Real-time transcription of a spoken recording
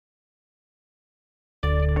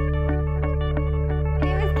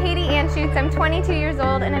Deschutes. I'm 22 years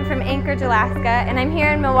old and I'm from Anchorage, Alaska, and I'm here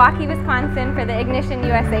in Milwaukee, Wisconsin for the Ignition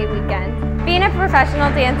USA weekend. Being a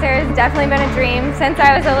professional dancer has definitely been a dream since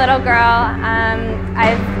I was a little girl.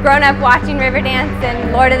 I've grown up watching Riverdance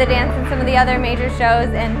and Lord of the Dance and some of the other major shows,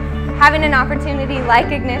 and having an opportunity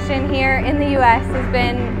like Ignition here in the US has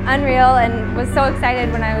been unreal, and was so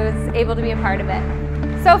excited when I was able to be a part of it.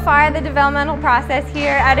 So far, the developmental process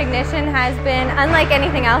here at Ignition has been unlike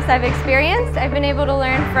anything else I've experienced. I've been able to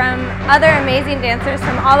learn from other amazing dancers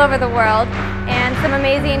from all over the world and some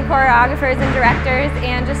amazing choreographers and directors,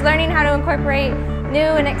 and just learning how to incorporate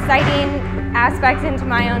new and exciting aspects into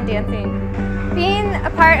my own dancing. Being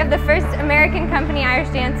a part of the first American company Irish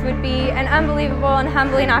dance would be an unbelievable and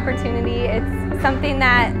humbling opportunity. It's something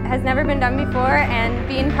that has never been done before, and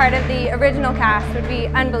being part of the original cast would be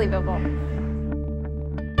unbelievable.